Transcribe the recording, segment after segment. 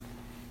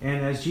And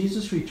as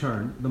Jesus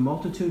returned, the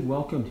multitude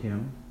welcomed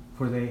him,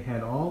 for they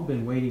had all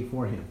been waiting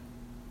for him.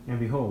 And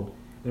behold,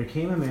 there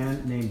came a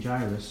man named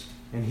Jairus,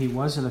 and he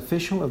was an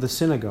official of the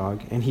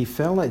synagogue, and he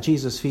fell at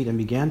Jesus' feet and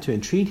began to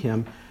entreat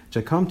him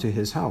to come to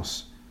his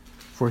house.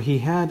 For he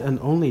had an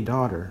only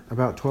daughter,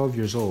 about 12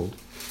 years old,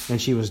 and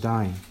she was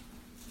dying.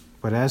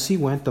 But as he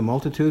went, the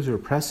multitudes were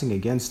pressing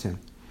against him.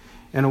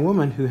 And a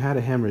woman who had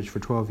a hemorrhage for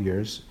 12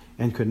 years,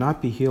 and could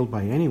not be healed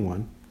by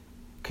anyone,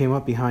 came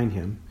up behind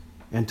him,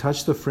 and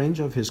touched the fringe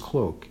of his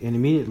cloak, and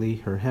immediately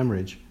her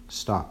hemorrhage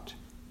stopped.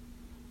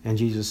 And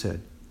Jesus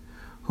said,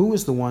 "Who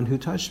is the one who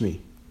touched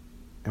me?"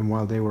 And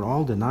while they were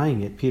all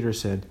denying it, Peter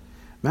said,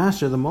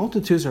 "Master, the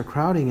multitudes are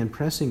crowding and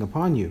pressing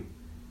upon you."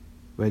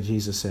 But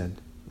Jesus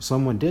said,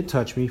 "Someone did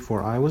touch me,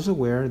 for I was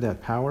aware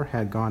that power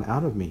had gone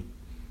out of me."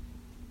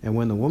 And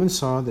when the woman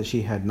saw that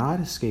she had not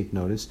escaped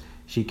notice,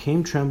 she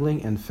came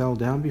trembling and fell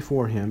down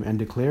before him, and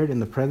declared in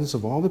the presence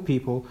of all the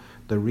people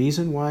the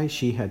reason why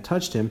she had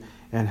touched him,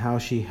 and how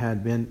she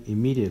had been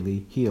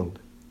immediately healed.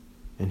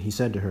 And he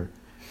said to her,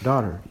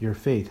 "Daughter, your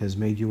faith has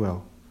made you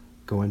well.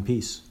 Go in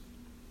peace."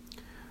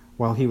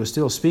 While he was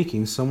still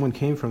speaking, someone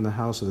came from the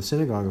house of the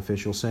synagogue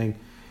official, saying,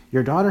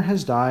 "Your daughter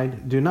has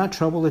died. Do not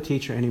trouble the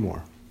teacher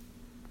anymore."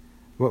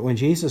 But when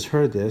Jesus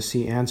heard this,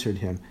 he answered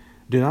him,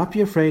 "Do not be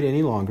afraid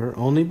any longer,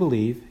 only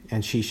believe,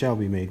 and she shall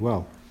be made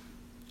well."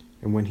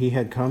 And when he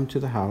had come to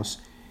the house,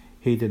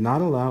 he did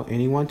not allow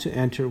anyone to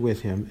enter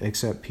with him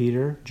except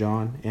Peter,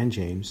 John, and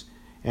James,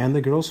 and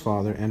the girl's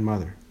father and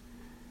mother.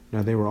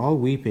 Now they were all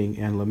weeping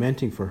and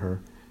lamenting for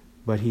her,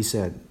 but he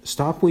said,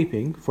 "Stop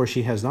weeping, for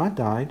she has not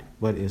died,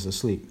 but is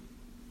asleep."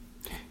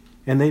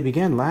 And they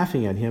began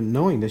laughing at him,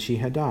 knowing that she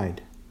had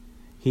died.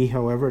 He,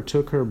 however,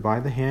 took her by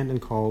the hand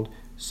and called,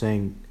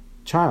 saying,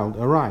 "Child,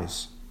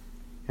 arise."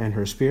 And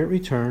her spirit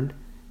returned,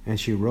 and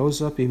she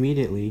rose up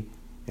immediately,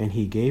 and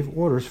he gave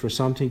orders for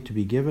something to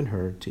be given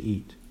her to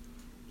eat.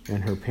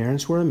 And her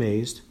parents were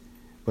amazed,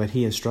 but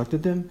he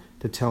instructed them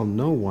to tell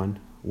no one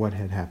what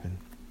had happened.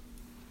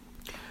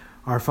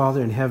 Our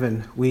Father in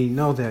heaven, we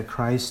know that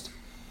Christ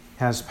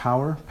has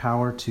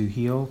power to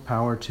heal,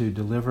 power to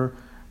deliver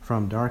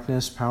from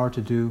darkness, power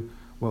to do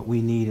what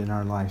we need in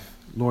our life.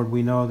 Lord,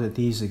 we know that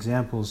these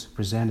examples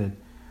presented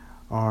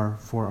are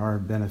for our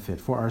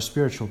benefit, for our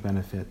spiritual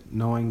benefit,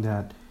 knowing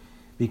that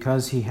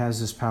because he has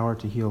this power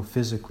to heal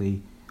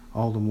physically,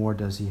 all the more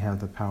does he have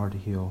the power to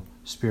heal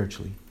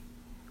spiritually.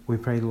 We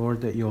pray,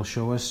 Lord, that you'll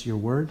show us your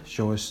word,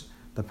 show us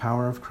the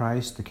power of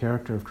Christ, the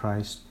character of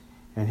Christ,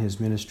 and his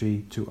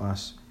ministry to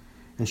us,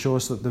 and show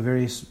us the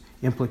various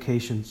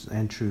implications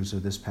and truths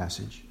of this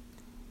passage.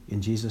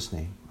 In Jesus'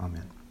 name,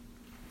 amen.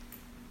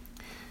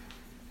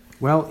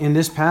 Well, in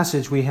this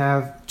passage we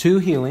have two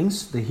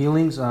healings, the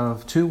healings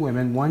of two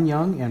women, one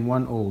young and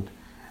one old.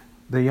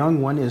 The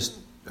young one is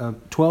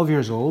 12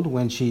 years old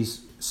when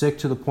she's sick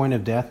to the point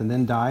of death and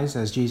then dies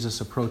as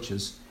Jesus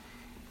approaches.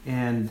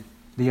 And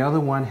the other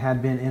one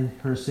had been in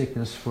her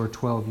sickness for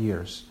 12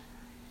 years.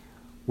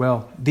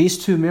 Well, these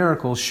two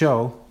miracles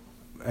show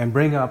and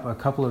bring up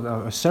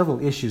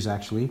several issues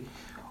actually.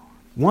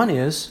 One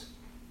is,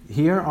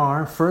 here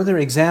are further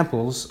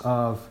examples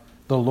of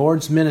the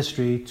Lord's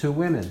ministry to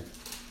women.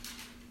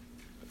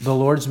 The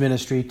Lord's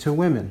ministry to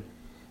women.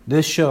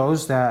 This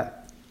shows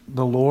that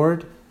the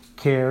Lord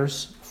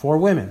cares for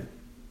women.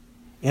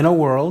 In a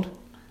world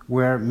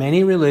where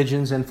many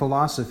religions and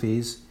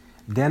philosophies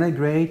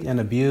denigrate and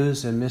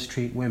abuse and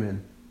mistreat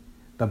women,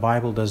 the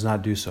Bible does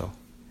not do so.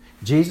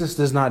 Jesus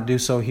does not do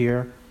so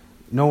here.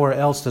 Nowhere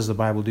else does the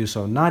Bible do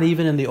so. Not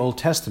even in the Old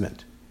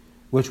Testament,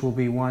 which will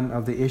be one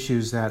of the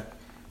issues that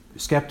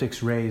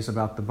skeptics raise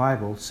about the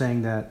Bible,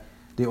 saying that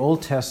the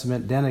Old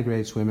Testament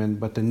denigrates women,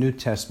 but the New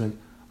Testament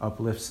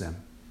uplifts them.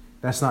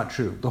 That's not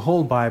true. The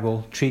whole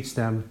Bible treats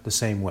them the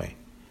same way,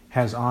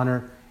 has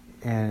honor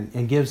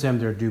and gives them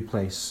their due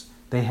place.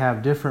 They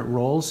have different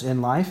roles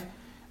in life,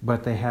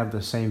 but they have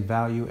the same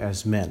value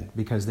as men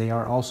because they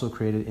are also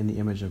created in the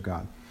image of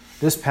God.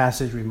 This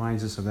passage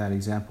reminds us of that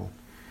example.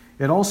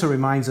 It also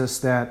reminds us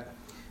that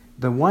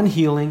the one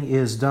healing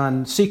is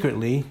done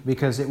secretly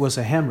because it was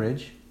a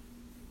hemorrhage,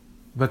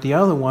 but the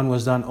other one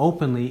was done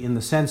openly in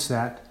the sense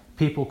that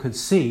people could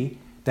see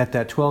that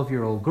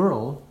 12-year-old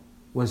girl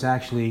was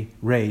actually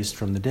raised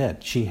from the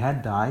dead. She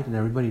had died and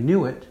everybody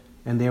knew it,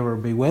 and they were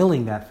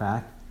bewailing that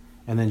fact,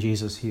 and then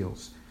Jesus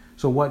heals.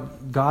 So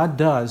what God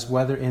does,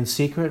 whether in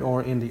secret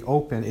or in the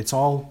open, it's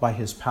all by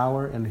his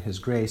power and his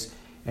grace,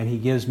 and he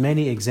gives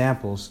many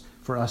examples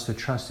for us to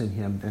trust in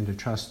him and to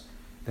trust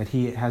that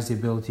he has the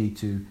ability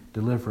to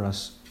deliver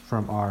us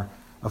from our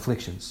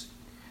afflictions.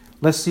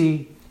 Let's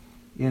see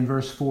in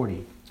verse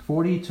 40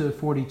 to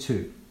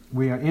 42.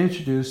 We are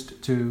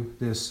introduced to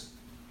this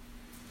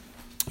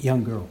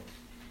young girl.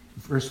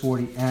 Verse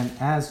 40, and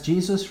as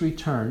Jesus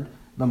returned,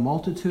 the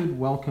multitude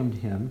welcomed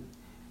him,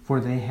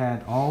 for they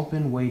had all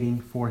been waiting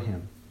for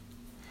him.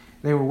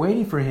 They were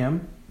waiting for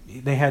him.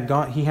 He had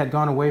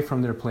gone away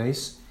from their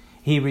place.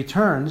 He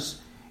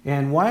returns,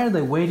 and why are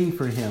they waiting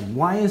for him?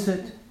 Why is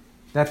it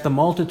that the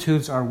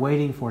multitudes are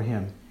waiting for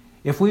him?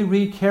 If we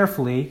read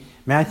carefully,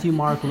 Matthew,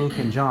 Mark, Luke,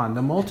 and John,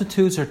 the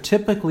multitudes are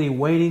typically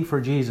waiting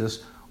for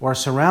Jesus or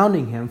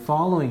surrounding him,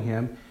 following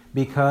him,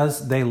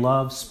 because they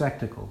love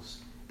spectacles.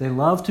 They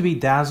love to be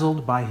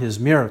dazzled by his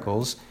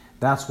miracles.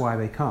 That's why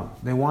they come.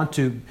 They want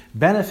to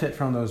benefit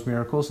from those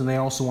miracles, and they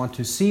also want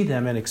to see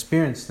them and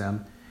experience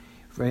them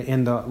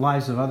in the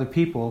lives of other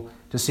people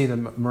to see the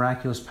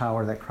miraculous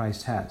power that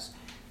Christ has.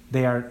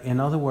 They are, in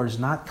other words,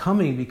 not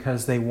coming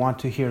because they want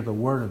to hear the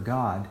Word of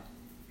God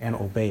and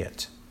obey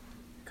it.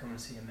 Come and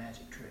see a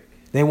magic trick.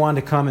 They want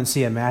to come and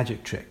see a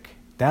magic trick.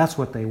 That's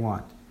what they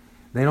want.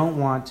 They don't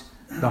want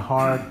the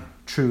hard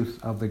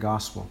truth of the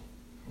gospel.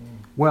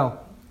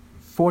 Well,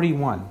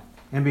 41.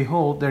 And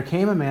behold, there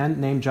came a man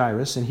named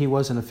Jairus, and he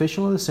was an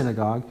official of the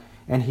synagogue,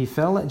 and he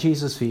fell at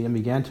Jesus' feet and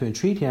began to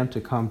entreat him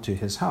to come to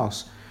his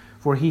house.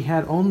 For he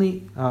had an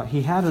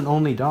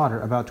only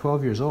daughter, about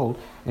 12 years old,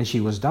 and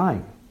she was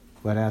dying.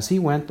 But as he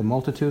went, the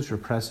multitudes were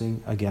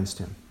pressing against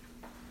him.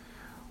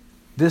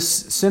 This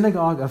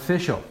synagogue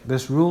official,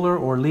 this ruler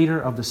or leader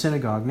of the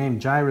synagogue,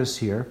 named Jairus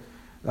here,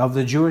 of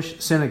the Jewish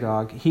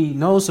synagogue, he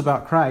knows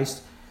about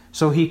Christ,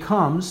 so he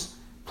comes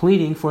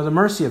pleading for the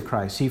mercy of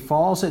Christ. He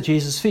falls at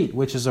Jesus' feet,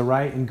 which is a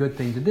right and good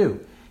thing to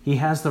do. He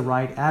has the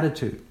right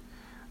attitude.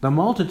 The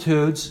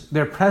multitudes,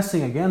 they're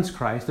pressing against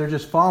Christ, they're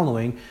just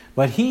following,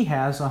 but he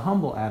has a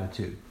humble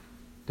attitude.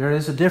 There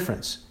is a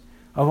difference.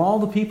 Of all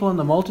the people in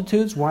the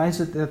multitudes, why is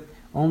it that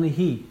only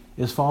he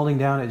is falling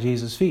down at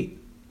Jesus' feet?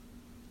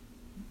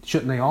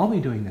 Shouldn't they all be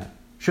doing that?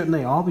 Shouldn't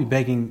they all be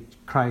begging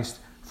Christ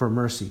for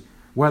mercy,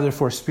 whether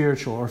for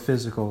spiritual or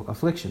physical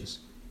afflictions,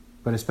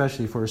 but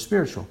especially for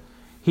spiritual?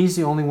 He's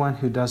the only one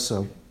who does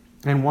so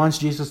and wants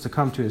Jesus to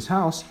come to his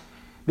house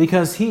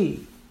because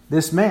he,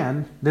 this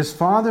man, this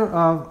father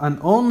of an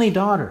only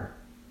daughter,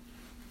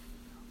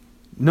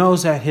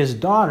 knows that his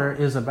daughter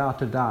is about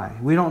to die.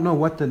 We don't know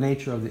what the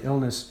nature of the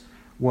illness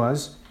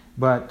was,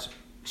 but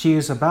she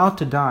is about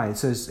to die. It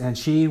says, and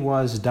she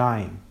was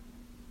dying.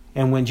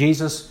 And when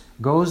Jesus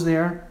goes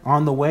there,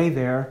 on the way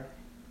there,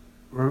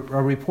 a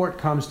report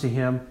comes to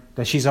him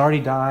that she's already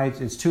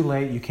died. It's too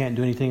late. You can't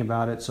do anything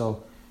about it,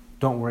 so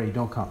don't worry,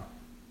 don't come.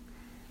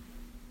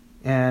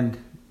 And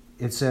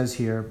it says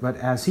here, but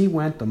as he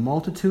went, the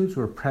multitudes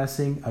were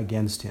pressing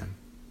against him.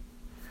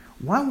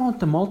 Why won't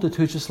the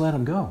multitudes just let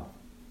him go?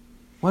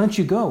 Why don't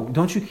you go?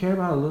 Don't you care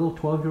about a little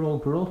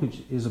 12-year-old girl who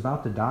is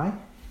about to die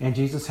and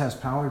Jesus has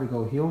power to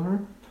go heal her?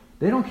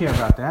 They don't care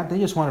about that. They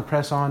just want to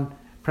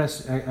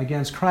press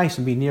against Christ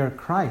and be near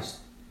Christ.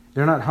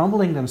 They're not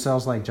humbling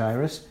themselves like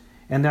Jairus,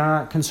 and they're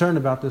not concerned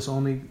about this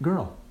only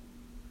girl.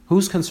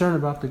 Who's concerned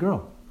about the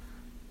girl?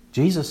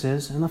 Jesus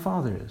is, and the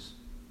Father is.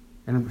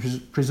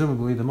 And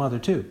presumably the mother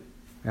too,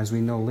 as we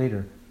know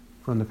later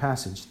from the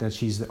passage that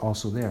she's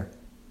also there.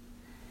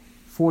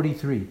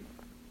 43.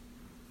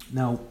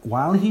 Now,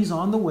 while he's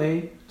on the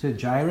way to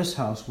Jairus'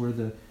 house where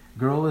the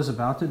girl is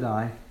about to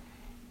die,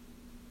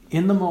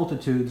 in the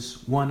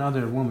multitudes, one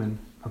other woman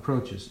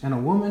approaches. And a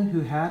woman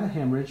who had a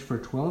hemorrhage for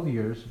 12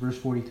 years, verse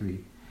 43,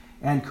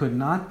 and could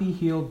not be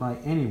healed by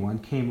anyone,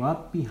 came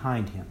up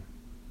behind him.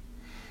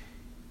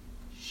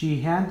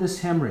 She had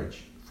this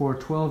hemorrhage for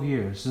 12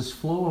 years. This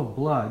flow of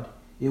blood,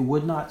 it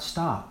would not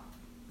stop.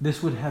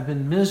 This would have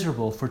been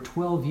miserable for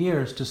 12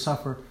 years to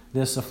suffer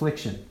this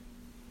affliction.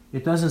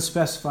 It doesn't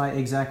specify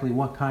exactly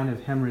what kind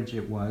of hemorrhage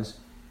it was,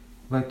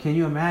 but can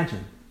you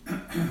imagine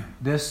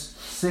this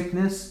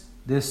sickness,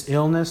 this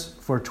illness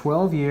for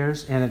 12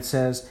 years, and it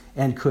says,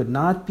 and could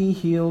not be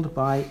healed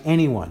by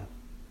anyone.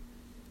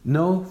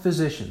 No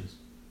physicians,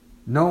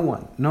 no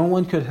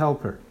one could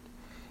help her.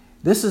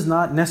 This is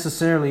not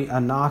necessarily a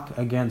knock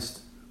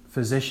against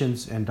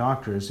physicians and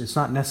doctors. It's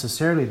not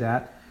necessarily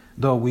that,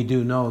 though we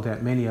do know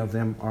that many of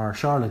them are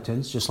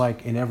charlatans, just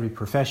like in every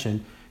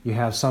profession. You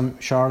have some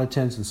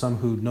charlatans and some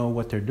who know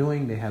what they're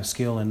doing. They have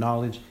skill and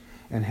knowledge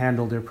and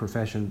handle their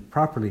profession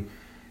properly.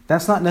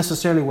 That's not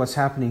necessarily what's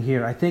happening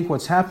here. I think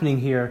what's happening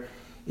here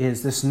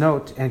is this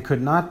note, and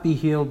could not be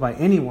healed by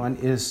anyone,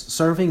 is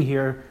serving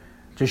here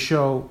to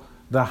show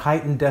the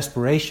heightened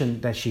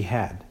desperation that she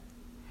had.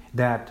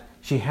 That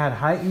she had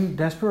heightened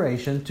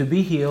desperation to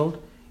be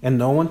healed and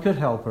no one could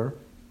help her.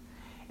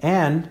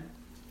 And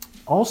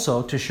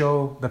also to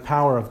show the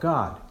power of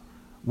God.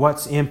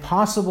 What's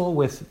impossible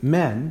with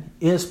men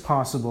is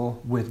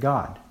possible with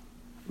God.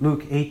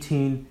 Luke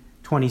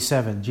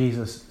 18:27,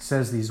 Jesus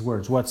says these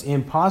words. What's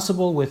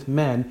impossible with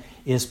men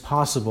is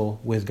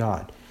possible with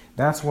God.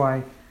 That's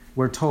why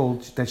we're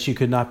told that she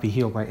could not be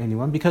healed by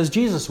anyone, because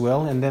Jesus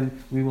will, and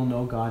then we will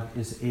know God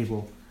is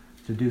able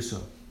to do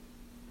so.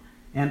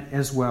 And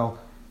as well,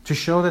 to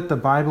show that the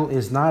Bible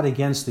is not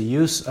against the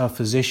use of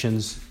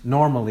physicians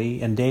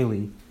normally and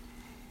daily,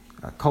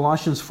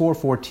 Colossians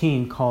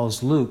 4:14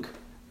 calls Luke,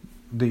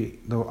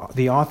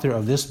 the author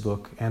of this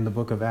book and the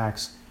book of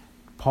Acts,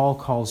 Paul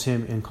calls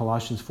him in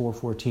Colossians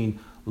 4:14,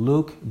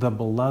 Luke, the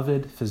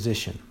beloved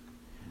physician.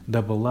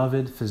 The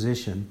beloved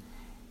physician.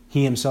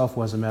 He himself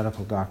was a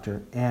medical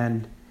doctor.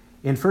 And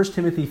in 1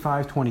 Timothy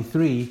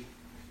 5:23,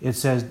 it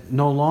says,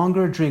 no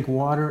longer drink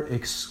water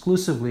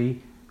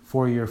exclusively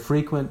for your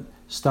frequent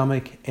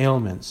stomach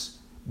ailments,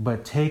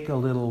 but take a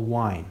little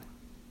wine.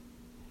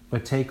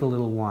 But take a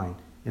little wine.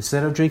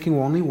 Instead of drinking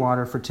only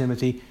water for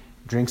Timothy,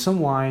 drink some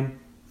wine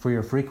for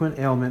your frequent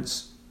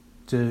ailments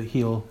to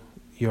heal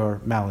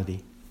your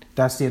malady.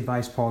 That's the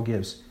advice Paul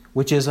gives,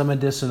 which is a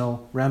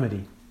medicinal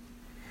remedy.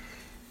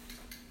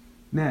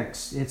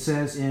 Next, it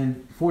says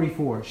in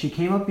 44, she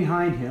came up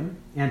behind him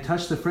and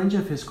touched the fringe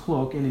of his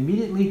cloak, and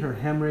immediately her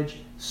hemorrhage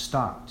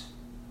stopped.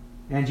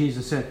 And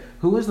Jesus said,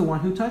 "Who is the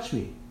one who touched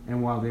me?"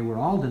 And while they were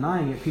all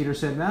denying it, Peter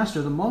said,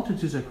 "Master, the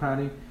multitudes are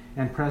crowding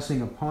and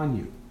pressing upon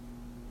you."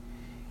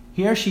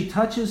 Here she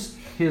touches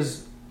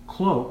his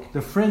cloak,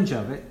 the fringe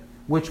of it,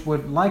 which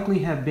would likely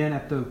have been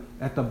at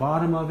the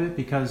bottom of it,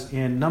 because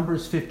in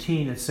Numbers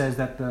 15 it says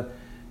that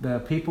the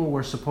people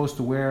were supposed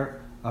to wear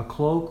a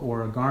cloak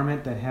or a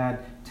garment that had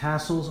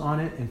tassels on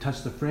it and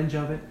touch the fringe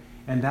of it,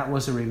 and that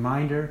was a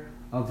reminder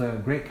of the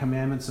great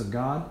commandments of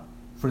God,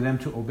 for them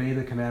to obey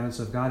the commandments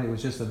of God. It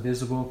was just a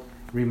visible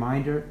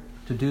reminder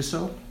to do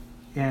so.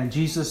 And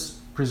Jesus,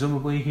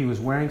 presumably, he was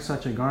wearing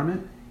such a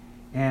garment,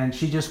 and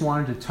she just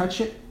wanted to touch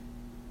it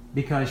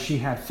because she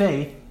had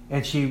faith,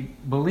 and she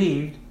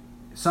believed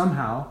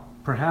somehow,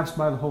 perhaps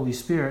by the Holy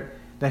Spirit,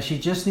 that she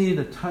just needed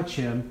to touch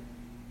him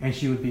and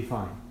she would be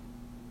fine.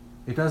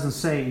 It doesn't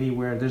say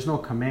anywhere, there's no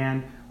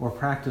command or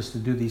practice to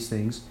do these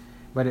things,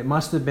 but it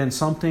must have been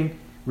something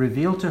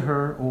revealed to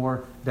her,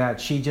 or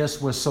that she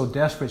just was so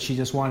desperate she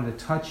just wanted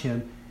to touch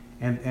him,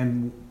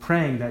 and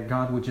praying that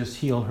God would just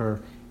heal her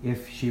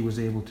if she was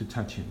able to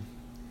touch him.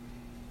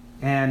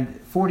 And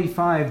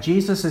 45,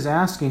 Jesus is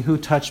asking, "Who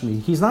touched me?"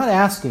 He's not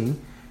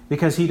asking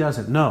because he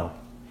doesn't know.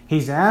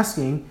 He's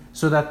asking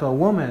so that the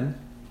woman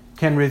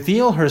can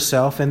reveal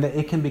herself and that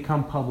it can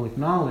become public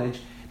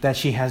knowledge that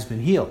she has been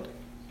healed.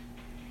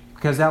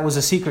 Because that was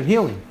a secret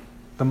healing.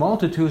 The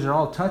multitudes are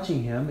all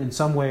touching him in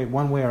some way,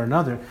 one way or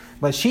another,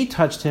 but she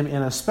touched him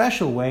in a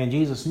special way, and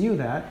Jesus knew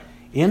that,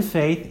 in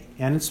faith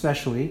and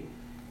especially,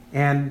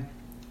 and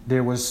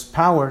there was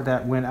power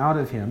that went out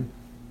of him,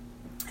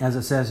 as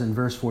it says in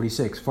verse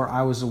 46, "For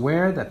I was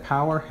aware that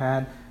power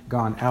had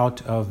gone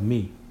out of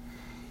me."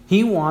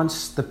 He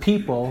wants the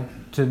people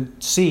to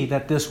see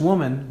that this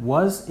woman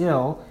was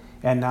ill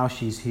and now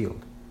she's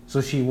healed.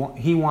 So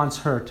he wants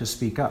her to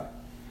speak up.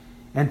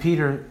 And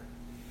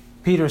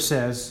Peter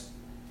says,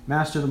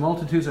 "Master, the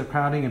multitudes are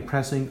crowding and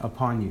pressing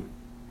upon you."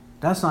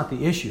 That's not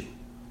the issue.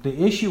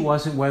 The issue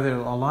wasn't whether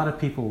a lot of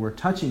people were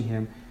touching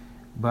him,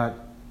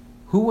 but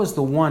who was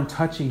the one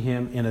touching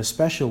him in a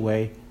special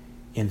way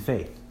in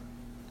faith.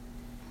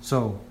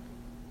 So,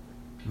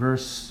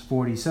 verse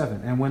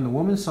 47, "And when the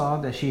woman saw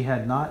that she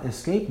had not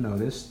escaped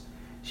notice,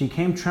 she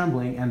came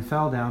trembling and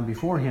fell down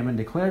before him and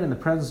declared in the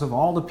presence of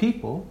all the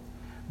people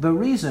the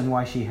reason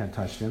why she had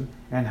touched him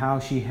and how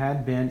she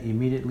had been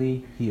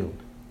immediately healed."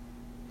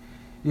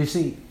 You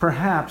see,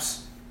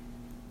 perhaps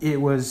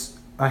it was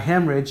a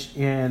hemorrhage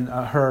in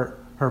her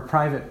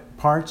private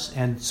parts,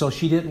 and so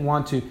she didn't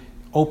want to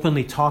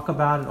openly talk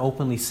about it,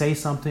 openly say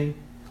something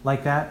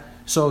like that.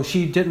 So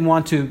she didn't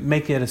want to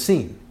make it a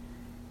scene.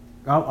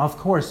 Of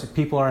course, if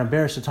people are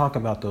embarrassed to talk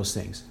about those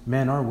things,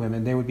 men or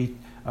women, they would be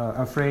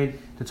afraid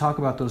to talk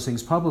about those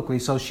things publicly,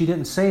 so she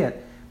didn't say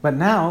it. But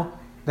now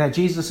that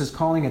Jesus is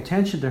calling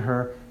attention to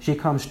her, she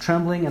comes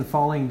trembling and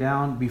falling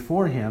down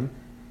before him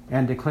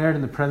and declared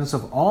in the presence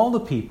of all the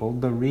people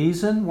the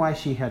reason why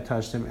she had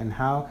touched him and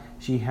how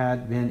she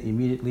had been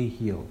immediately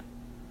healed.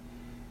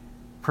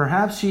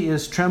 Perhaps she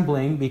is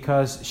trembling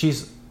because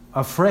she's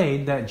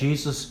afraid that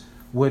Jesus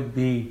would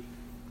be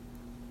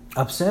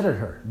upset at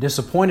her,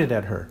 disappointed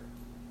at her.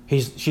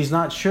 She's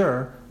not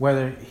sure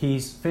whether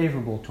he's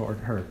favorable toward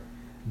her,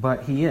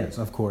 but he is,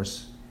 of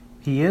course.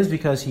 He is,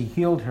 because he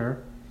healed her,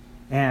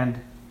 and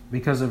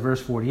because of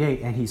verse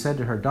 48, "And he said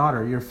to her,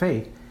 'Daughter, your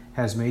faith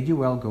has made you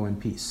well, go in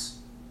peace.'"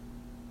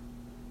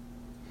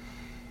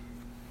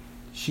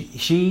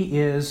 She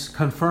is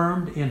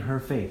confirmed in her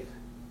faith.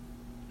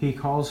 He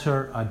calls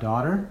her a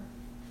daughter,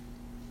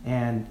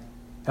 and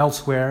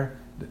elsewhere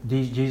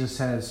Jesus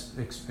has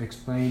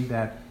explained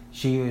that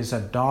she is a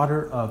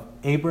daughter of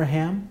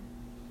Abraham,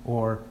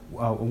 or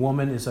a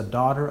woman is a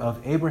daughter of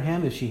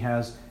Abraham if she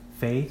has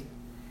faith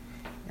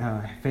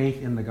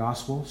in the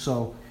gospel.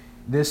 So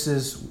this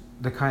is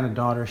the kind of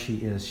daughter she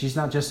is. She's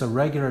not just a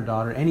regular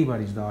daughter,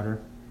 anybody's daughter,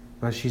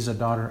 but she's a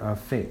daughter of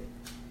faith.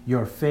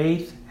 Your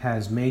faith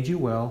has made you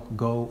well,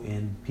 go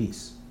in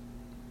peace.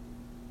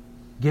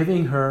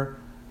 Giving her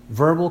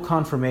verbal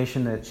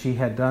confirmation that she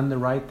had done the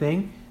right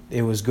thing,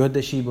 it was good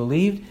that she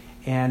believed,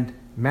 and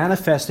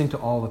manifesting to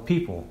all the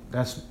people.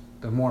 That's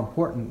the more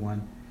important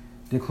one.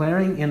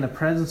 Declaring in the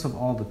presence of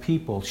all the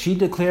people. She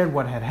declared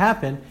what had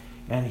happened,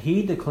 and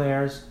he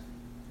declares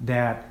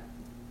that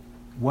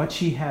what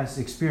she has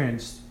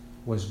experienced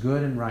was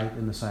good and right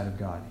in the sight of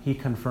God. He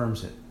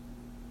confirms it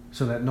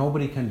so that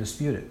nobody can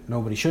dispute it.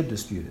 Nobody should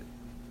dispute it.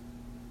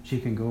 She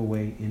can go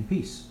away in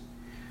peace.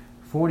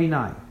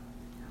 49.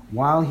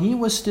 While he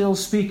was still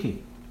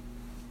speaking,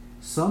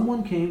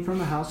 someone came from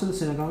the house of the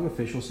synagogue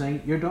official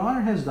saying, "Your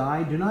daughter has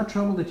died. Do not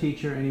trouble the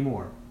teacher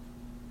anymore."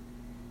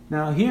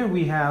 Now here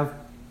we have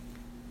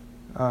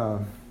a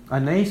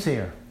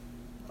naysayer,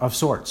 of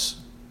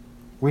sorts.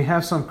 We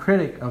have some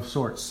critic of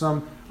sorts,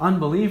 some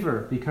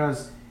unbeliever,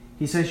 because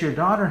he says, your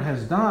daughter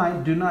has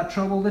died, do not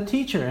trouble the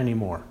teacher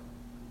anymore.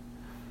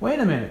 Wait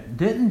a minute,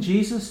 didn't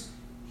Jesus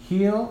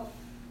heal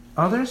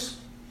others?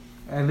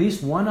 At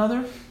least one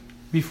other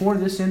before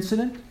this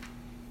incident?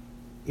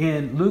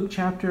 In Luke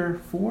chapter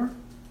 4?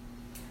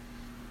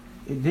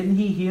 Didn't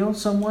he heal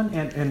someone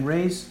and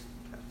raise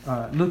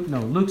Luke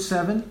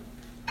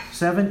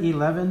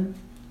 7:11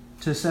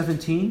 to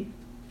 17?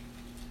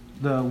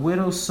 The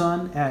widow's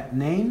son at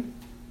Nain,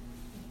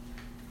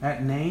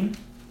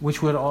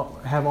 which would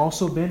have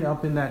also been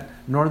up in that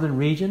northern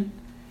region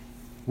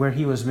where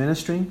he was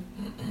ministering.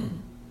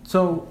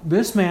 So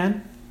this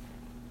man,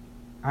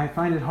 I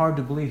find it hard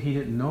to believe he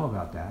didn't know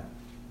about that.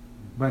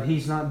 But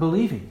he's not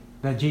believing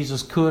that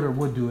Jesus could or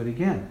would do it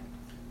again.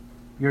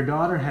 Your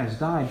daughter has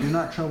died. Do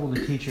not trouble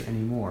the teacher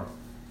anymore.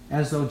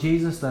 As though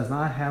Jesus does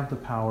not have the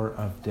power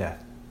of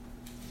death.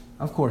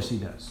 Of course he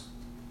does.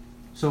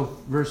 So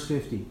verse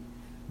 50.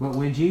 But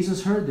when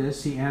Jesus heard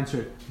this, he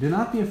answered, do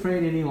not be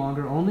afraid any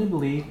longer, only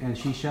believe, and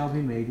she shall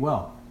be made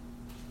well.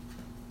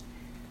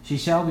 She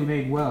shall be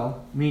made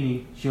well,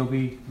 meaning she'll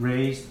be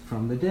raised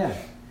from the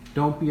dead.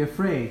 Don't be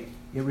afraid.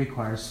 It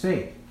requires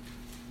faith.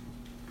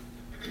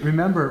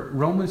 Remember,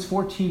 Romans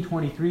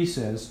 14:23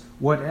 says,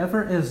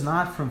 whatever is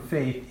not from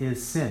faith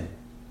is sin.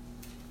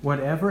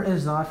 Whatever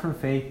is not from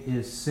faith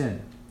is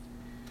sin.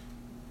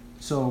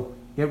 So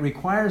it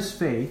requires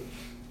faith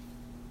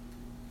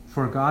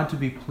for God to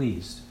be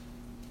pleased.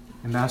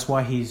 And that's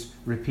why he's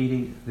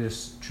repeating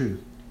this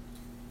truth.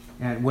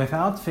 And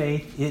without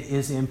faith, it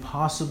is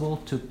impossible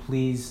to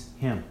please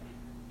him.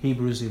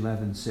 Hebrews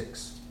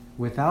 11:6.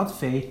 Without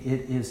faith,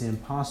 it is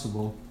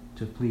impossible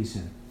to please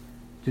him.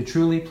 To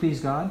truly please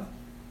God,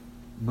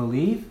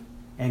 believe,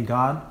 and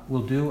God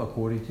will do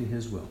according to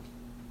his will,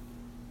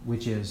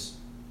 which is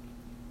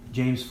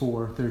James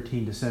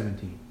 4:13 to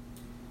 17.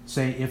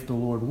 Say, if the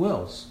Lord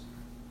wills,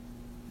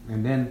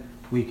 and then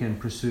we can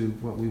pursue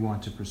what we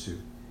want to pursue.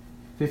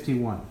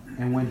 51.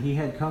 And when he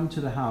had come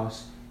to the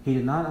house, he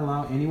did not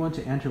allow anyone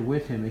to enter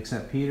with him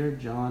except Peter,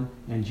 John,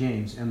 and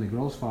James, and the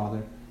girl's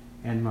father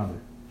and mother.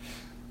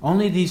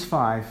 Only these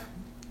five.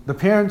 The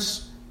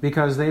parents,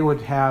 because they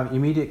would have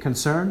immediate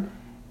concern,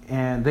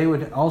 and they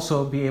would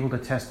also be able to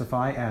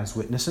testify as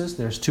witnesses.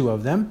 There's two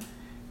of them.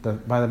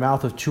 By the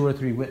mouth of 2 or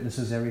 3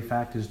 witnesses, every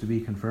fact is to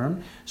be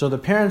confirmed. So the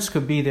parents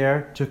could be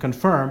there to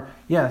confirm,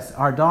 yes,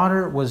 our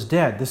daughter was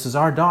dead. This is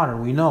our daughter.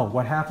 We know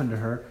what happened to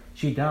her.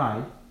 She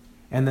died.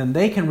 And then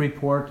they can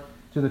report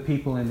to the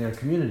people in their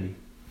community.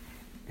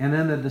 And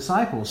then the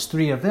disciples,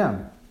 3 of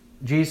them,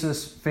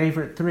 Jesus'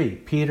 favorite 3,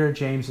 Peter,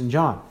 James, and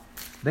John.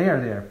 They are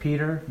there.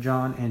 Peter,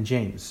 John, and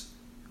James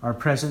are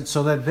present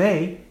so that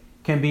they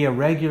can be a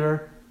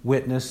regular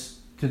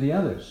witness to the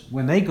others.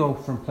 When they go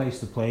from place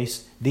to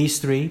place, these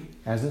 3,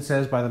 as it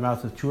says, by the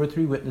mouth of 2 or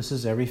 3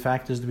 witnesses, every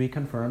fact is to be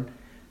confirmed.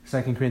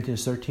 2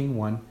 Corinthians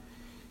 13:1.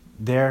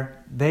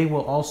 They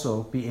will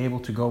also be able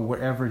to go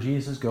wherever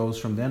Jesus goes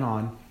from then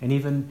on, and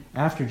even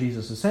after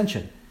Jesus'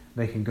 ascension,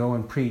 they can go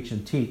and preach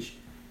and teach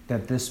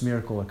that this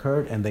miracle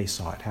occurred and they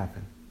saw it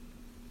happen.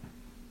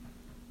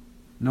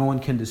 No one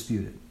can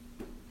dispute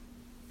it.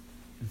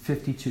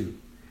 52.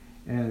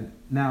 And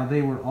now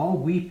they were all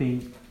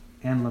weeping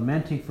and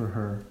lamenting for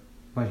her,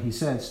 but he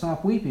said,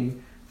 stop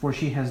weeping, for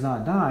she has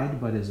not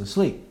died, but is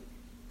asleep.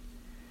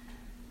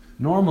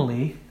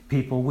 Normally,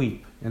 people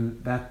weep,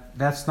 and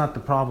that's not the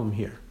problem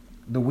here.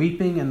 The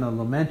weeping and the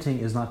lamenting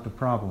is not the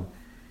problem.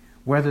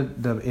 Whether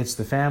it's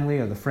the family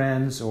or the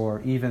friends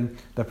or even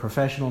the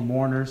professional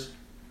mourners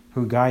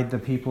who guide the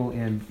people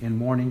in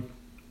mourning,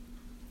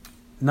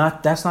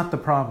 that's not the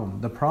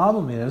problem. The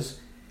problem is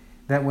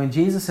that when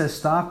Jesus says,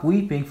 stop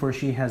weeping, for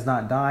she has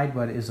not died,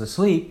 but is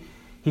asleep,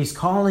 he's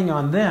calling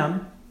on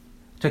them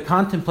to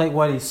contemplate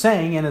what he's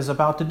saying and is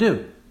about to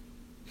do.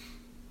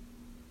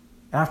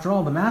 After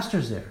all, the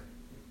Master's there.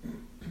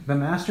 The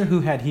Master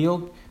who had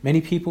healed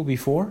many people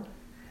before.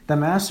 The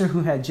Master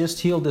who had just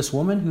healed this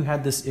woman who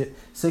had this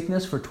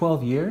sickness for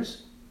 12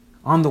 years.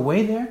 On the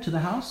way there to the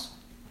house.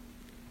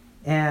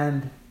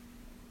 And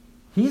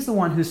he's the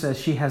one who says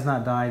she has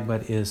not died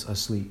but is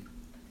asleep.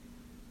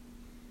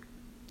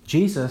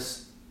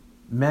 Jesus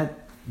meant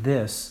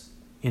this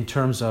in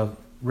terms of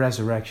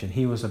resurrection.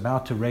 He was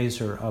about to raise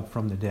her up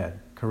from the dead.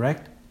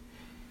 Correct?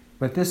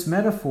 But this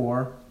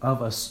metaphor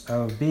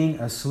of being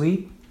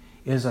asleep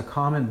is a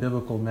common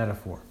biblical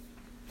metaphor.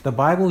 The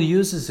Bible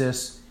uses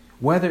this,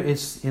 whether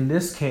it's in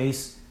this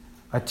case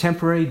a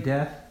temporary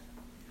death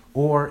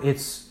or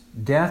it's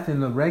death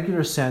in the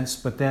regular sense,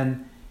 but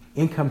then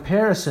in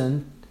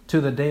comparison to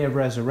the day of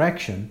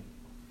resurrection,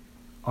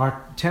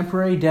 our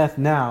temporary death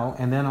now,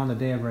 and then on the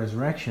day of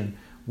resurrection,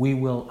 we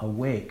will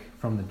awake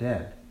from the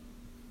dead.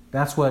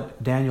 That's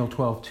what Daniel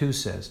 12:2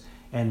 says.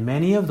 And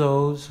many of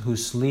those who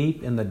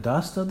sleep in the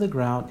dust of the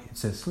ground, it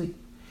says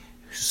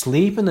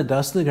sleep in the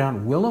dust of the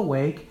ground will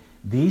awake,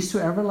 these to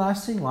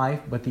everlasting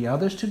life, but the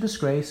others to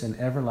disgrace and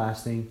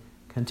everlasting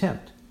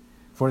contempt.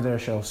 For there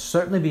shall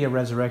certainly be a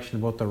resurrection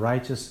of both the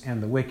righteous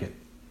and the wicked.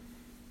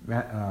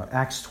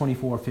 Acts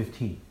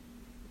 24:15.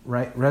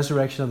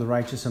 resurrection of the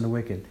righteous and the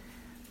wicked.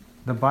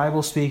 The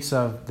Bible speaks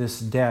of this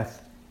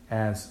death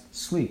as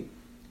sleep.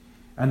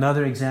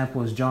 Another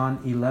example is John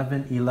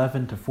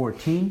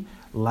 11:11-14.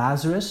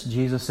 Lazarus,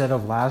 Jesus said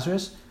of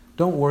Lazarus,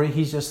 "Don't worry,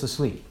 he's just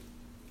asleep."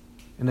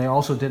 And they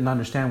also didn't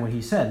understand what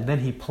he said. Then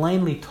he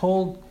plainly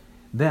told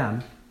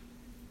them,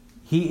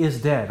 "He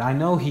is dead. I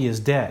know he is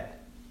dead,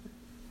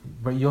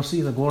 but you'll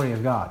see the glory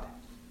of God."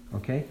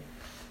 Okay?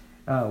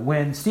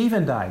 When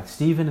Stephen died,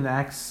 Stephen in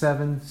Acts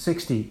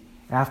 7:60,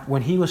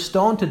 when he was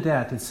stoned to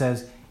death, it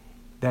says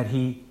that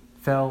he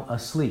fell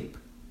asleep.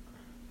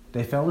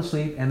 They fell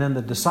asleep, and then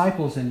the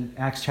disciples in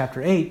Acts chapter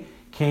 8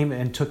 came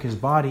and took his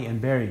body and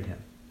buried him.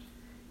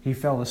 He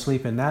fell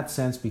asleep in that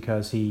sense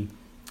because he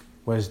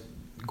was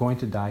going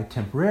to die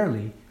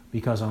temporarily,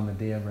 because on the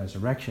day of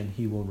resurrection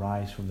he will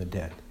rise from the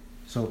dead.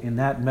 So in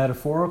that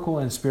metaphorical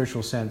and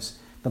spiritual sense,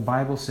 the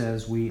Bible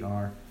says we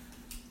are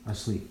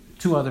asleep.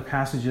 Two other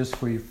passages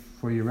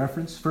for your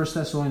reference. 1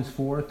 Thessalonians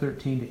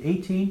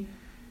 4:13-18.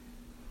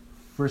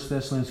 1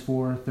 Thessalonians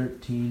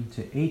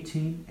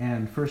 4:13-18,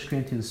 and 1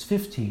 Corinthians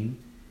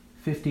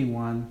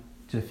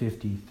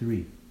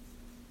 15:51-53.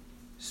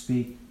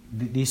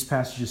 These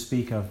passages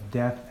speak of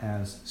death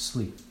as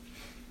sleep.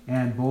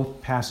 And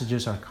both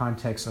passages are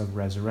contexts of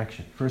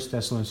resurrection. 1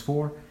 Thessalonians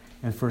 4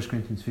 and 1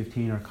 Corinthians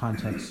 15 are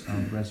contexts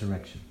of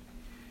resurrection.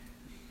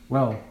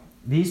 Well,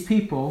 these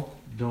people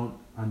don't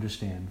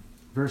understand.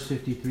 Verse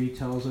 53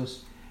 tells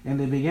us, "And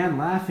they began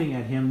laughing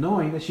at him,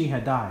 knowing that she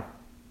had died."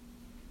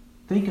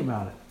 Think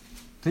about it.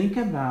 Think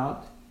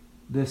about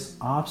this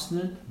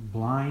obstinate,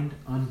 blind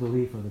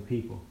unbelief of the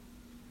people.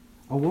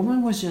 A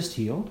woman was just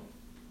healed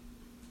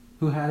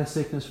who had a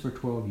sickness for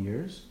 12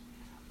 years.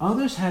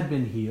 Others had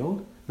been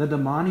healed. The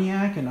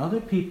demoniac and other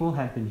people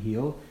had been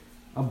healed.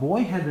 A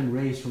boy had been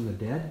raised from the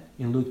dead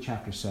in Luke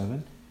chapter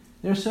 7.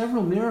 There are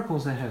several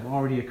miracles that have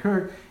already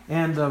occurred,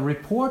 and the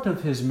report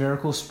of his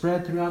miracles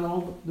spread throughout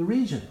all the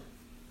region.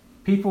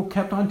 People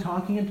kept on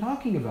talking and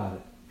talking about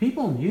it.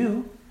 People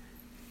knew,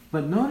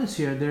 but notice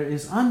here there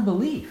is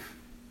unbelief.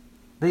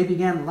 They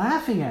began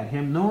laughing at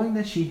him, knowing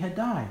that she had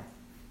died.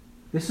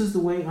 This is the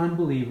way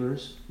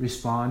unbelievers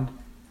respond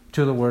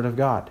to the Word of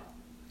God.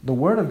 The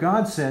Word of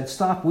God said,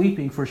 "Stop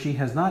weeping, for she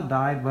has not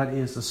died, but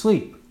is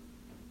asleep,"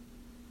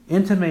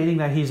 intimating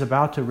that he's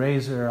about to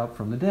raise her up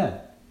from the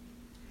dead.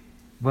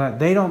 But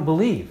they don't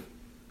believe.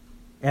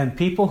 And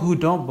people who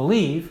don't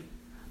believe,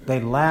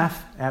 they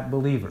laugh at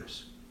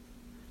believers.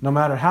 No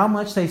matter how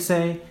much they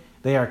say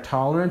they are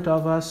tolerant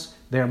of us,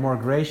 they are more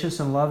gracious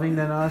and loving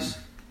than us,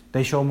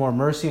 they show more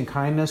mercy and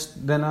kindness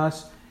than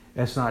us,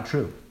 it's not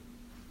true.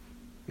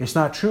 It's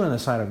not true in the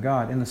sight of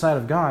God. In the sight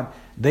of God,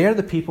 they are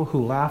the people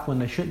who laugh when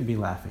they shouldn't be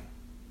laughing.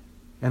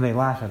 And they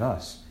laugh at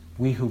us,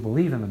 we who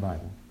believe in the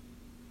Bible.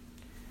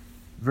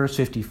 Verse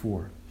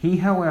 54. "He,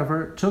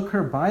 however, took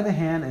her by the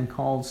hand and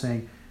called,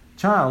 saying,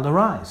 'Child,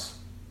 arise.'"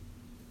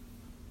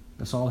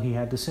 That's all he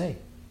had to say.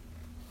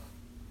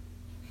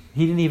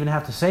 He didn't even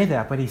have to say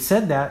that, but he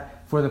said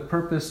that for the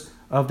purpose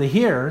of the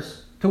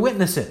hearers to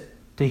witness it,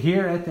 to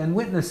hear it and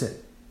witness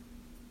it.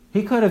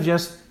 He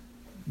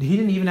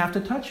didn't even have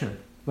to touch her,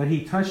 but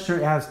he touched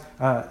her as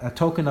a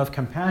token of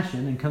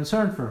compassion and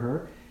concern for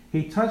her.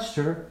 He touched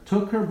her,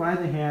 took her by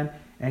the hand,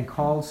 and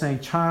called, saying,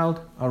 "Child,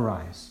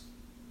 arise."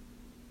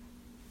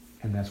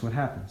 And that's what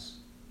happens.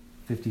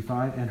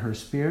 55, "And her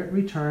spirit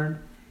returned,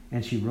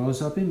 and she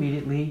rose up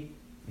immediately,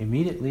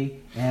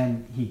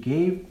 and he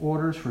gave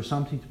orders for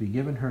something to be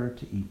given her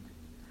to eat."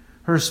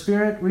 Her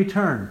spirit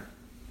returned.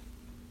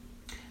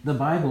 The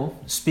Bible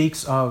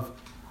speaks of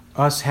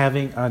us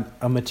having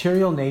a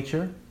material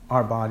nature,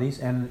 our bodies,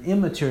 and an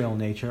immaterial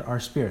nature, our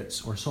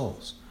spirits or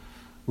souls.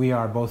 We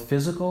are both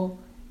physical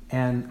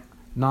and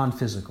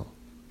non-physical.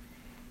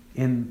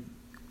 In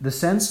the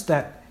sense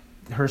that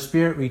her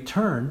spirit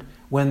returned,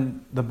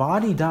 when the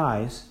body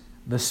dies,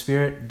 the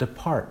spirit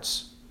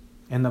departs.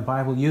 And the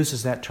Bible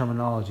uses that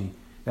terminology,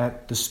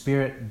 that the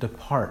spirit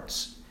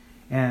departs.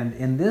 And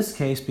in this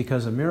case,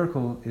 because a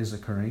miracle is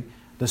occurring,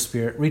 the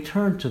spirit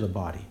returned to the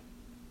body.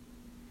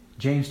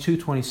 James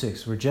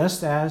 2:26, "For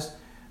just as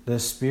the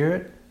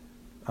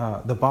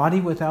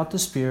body without the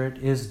spirit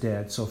is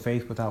dead, so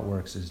faith without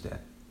works is dead."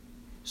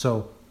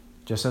 So,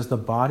 just as the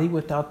body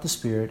without the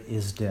spirit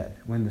is dead.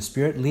 When the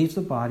spirit leaves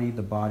the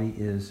body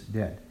is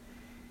dead.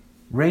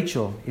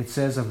 Rachel, it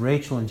says of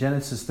Rachel in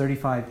Genesis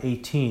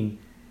 35:18,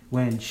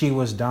 when she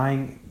was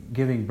dying,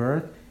 giving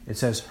birth, it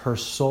says her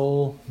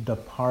soul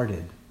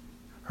departed.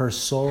 Her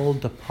soul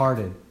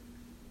departed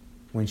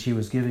when she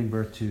was giving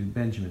birth to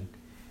Benjamin.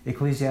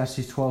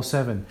 Ecclesiastes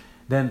 12:7,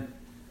 "Then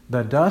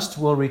the dust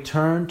will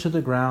return to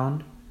the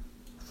ground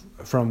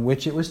from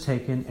which it was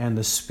taken, and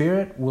the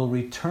spirit will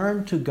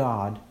return to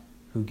God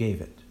who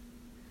gave it."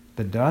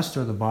 The dust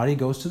or the body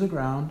goes to the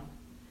ground,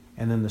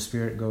 and then the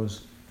spirit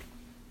goes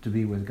to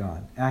be with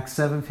God. Acts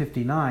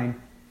 7:59,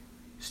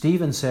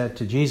 Stephen said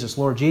to Jesus,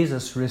 "Lord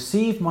Jesus,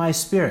 receive my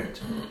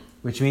spirit,"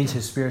 which means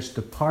his spirit's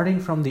departing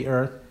from the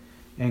earth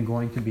and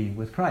going to be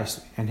with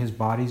Christ, and his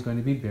body is going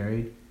to be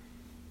buried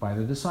by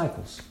the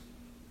disciples.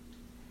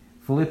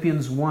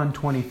 Philippians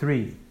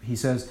 1:23, he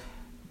says,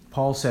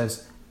 Paul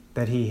says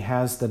that he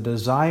has the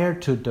desire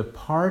to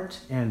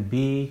depart and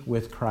be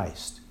with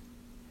Christ.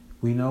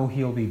 We know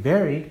he'll be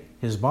buried,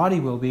 his body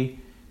will be,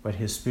 but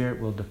his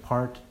spirit will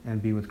depart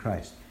and be with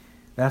Christ.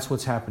 That's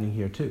what's happening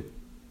here too.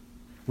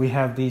 We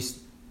have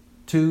these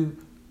two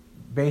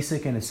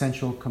basic and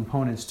essential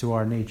components to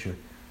our nature,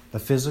 the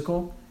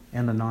physical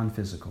and the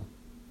non-physical,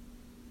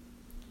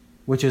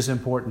 which is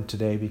important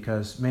today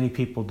because many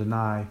people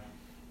deny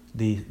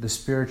the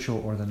spiritual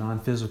or the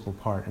non-physical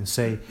part and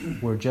say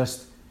we're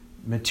just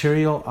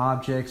material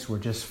objects, we're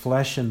just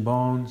flesh and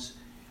bones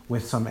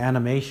with some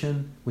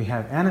animation. We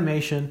have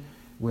animation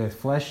with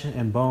flesh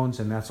and bones,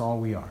 and that's all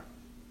we are.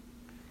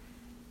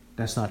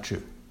 That's not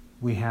true.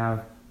 We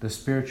have the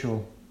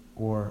spiritual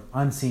or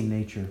unseen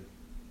nature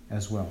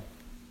as well.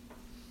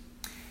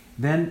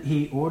 Then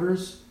he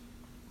orders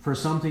for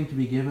something to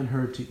be given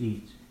her to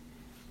eat.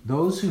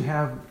 Those who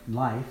have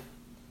life,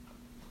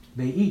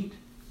 they eat,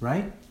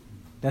 right?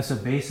 That's a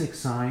basic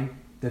sign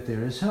that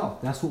there is health.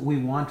 That's what we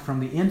want from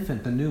the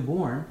infant, the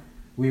newborn.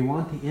 We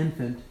want the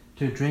infant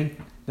to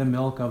drink the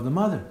milk of the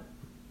mother.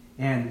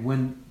 And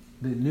when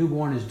the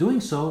newborn is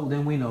doing so,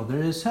 then we know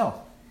there is health.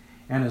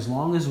 And as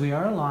long as we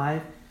are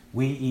alive,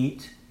 we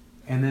eat.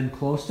 And then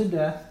close to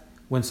death,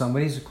 when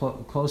somebody's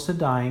close to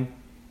dying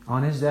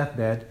on his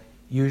deathbed,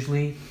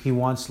 usually he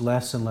wants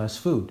less and less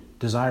food,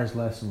 desires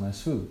less and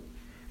less food.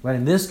 But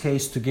in this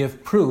case, to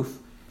give proof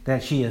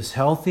that she is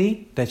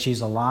healthy, that she's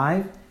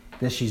alive,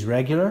 that she's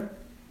regular,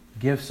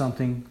 give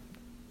something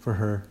for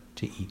her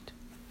to eat.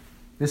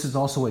 This is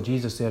also what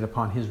Jesus did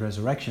upon his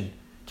resurrection,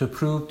 to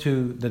prove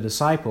to the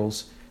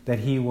disciples that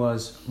he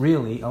was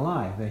really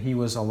alive, that he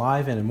was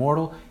alive and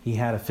immortal. He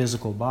had a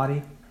physical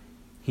body.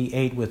 He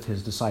ate with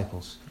his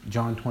disciples.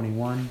 John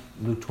 21,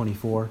 Luke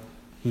 24,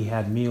 he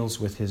had meals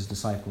with his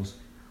disciples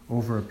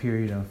over a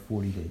period of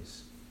 40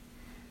 days.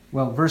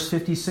 Well, verse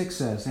 56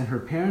 says, "And her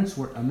parents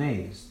were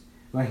amazed,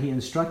 but he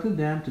instructed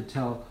them to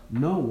tell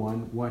no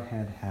one what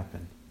had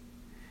happened."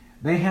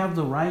 They have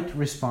the right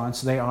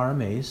response. They are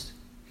amazed.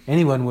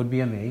 Anyone would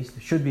be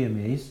amazed, should be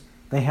amazed.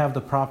 They have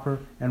the proper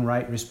and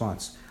right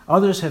response.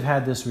 Others have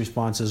had this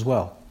response as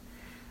well.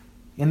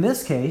 In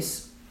this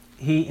case,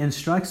 he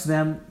instructs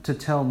them to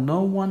tell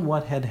no one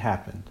what had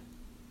happened.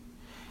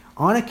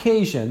 On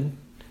occasion,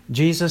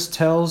 Jesus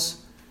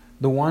tells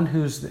the one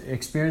who's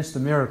experienced the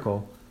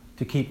miracle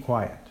to keep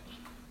quiet.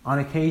 On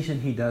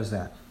occasion, he does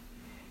that.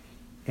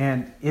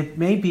 And it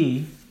may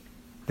be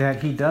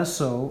that he does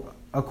so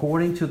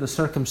according to the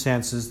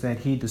circumstances that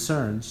he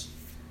discerns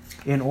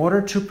in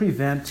order to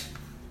prevent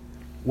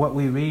what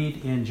we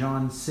read in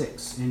John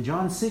 6. In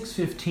John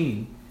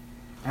 6:15,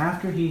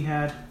 after he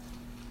had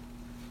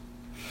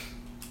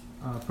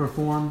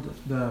performed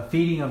the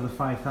feeding of the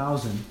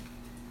 5,000,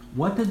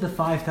 what did the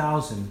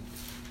 5,000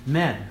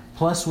 men,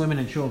 plus women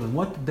and children,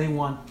 what did they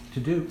want to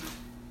do?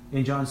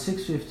 In John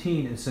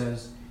 6:15 it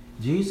says,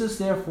 "Jesus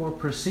therefore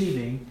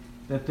perceiving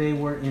that they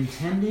were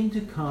intending to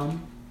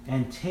come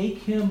and take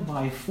him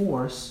by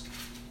force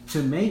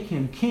to make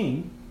him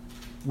king,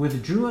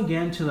 withdrew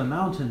again to the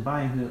mountain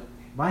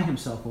by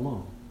himself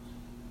alone."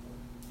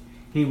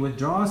 He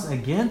withdraws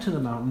again to the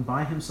mountain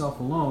by himself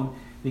alone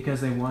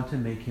because they want to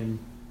make him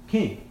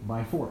king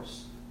by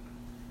force.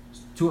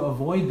 To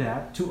avoid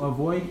that, to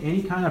avoid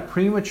any kind of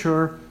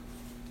premature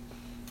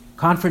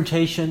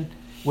confrontation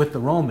with the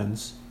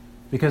Romans,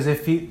 because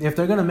if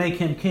they're going to make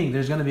him king,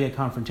 there's going to be a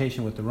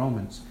confrontation with the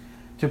Romans.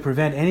 To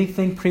prevent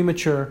anything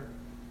premature,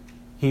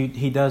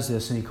 he does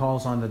this, and he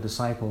calls on the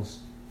disciples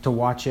to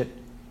watch it.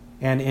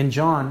 And in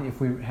John, if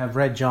we have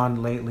read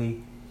John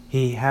lately,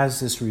 he has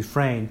this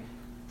refrain,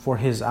 "For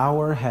his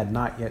hour had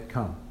not yet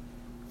come."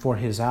 For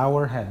his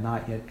hour had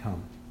not yet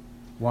come.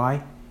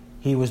 Why?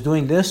 He was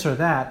doing this or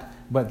that,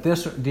 but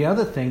this or the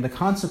other thing, the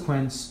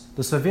consequence,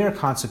 the severe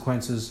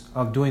consequences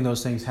of doing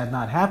those things had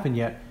not happened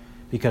yet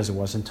because it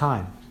wasn't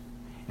time.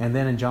 And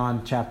then in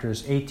John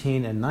chapters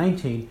 18 and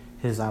 19,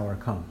 his hour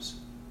comes,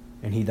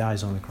 and he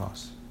dies on the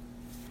cross.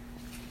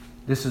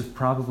 This is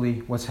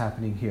probably what's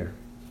happening here.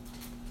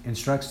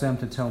 Instructs them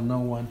to tell no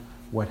one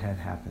what had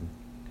happened.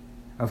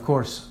 Of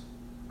course,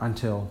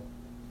 until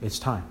it's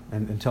time,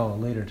 and until a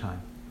later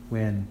time,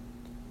 when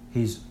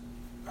he's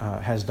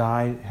has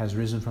died, has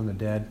risen from the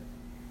dead,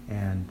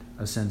 and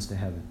ascends to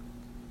heaven.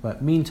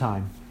 But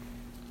meantime,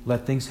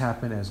 let things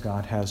happen as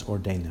God has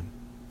ordained them.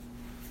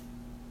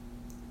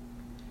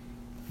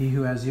 He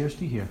who has ears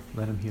to hear,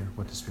 let him hear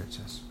what the Spirit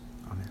says.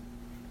 Amen.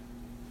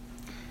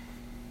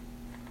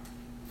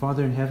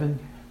 Father in heaven,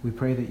 we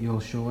pray that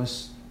you'll show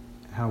us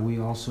how we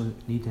also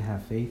need to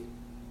have faith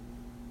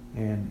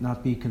and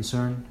not be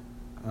concerned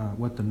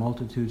what the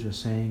multitudes are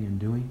saying and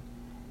doing,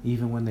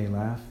 even when they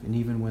laugh and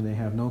even when they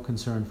have no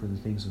concern for the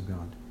things of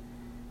God.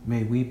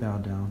 May we bow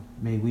down,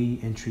 may we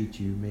entreat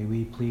you, may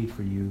we plead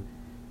for you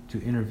to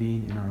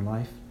intervene in our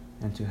life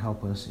and to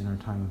help us in our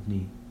time of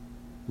need.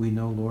 We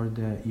know, Lord,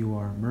 that you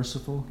are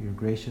merciful, you're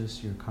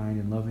gracious, you're kind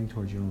and loving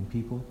towards your own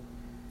people.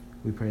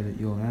 We pray that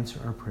you'll answer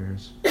our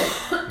prayers,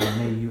 and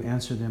may you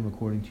answer them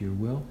according to your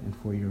will and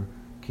for your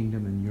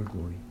kingdom and your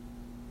glory.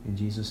 In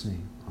Jesus'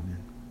 name, amen.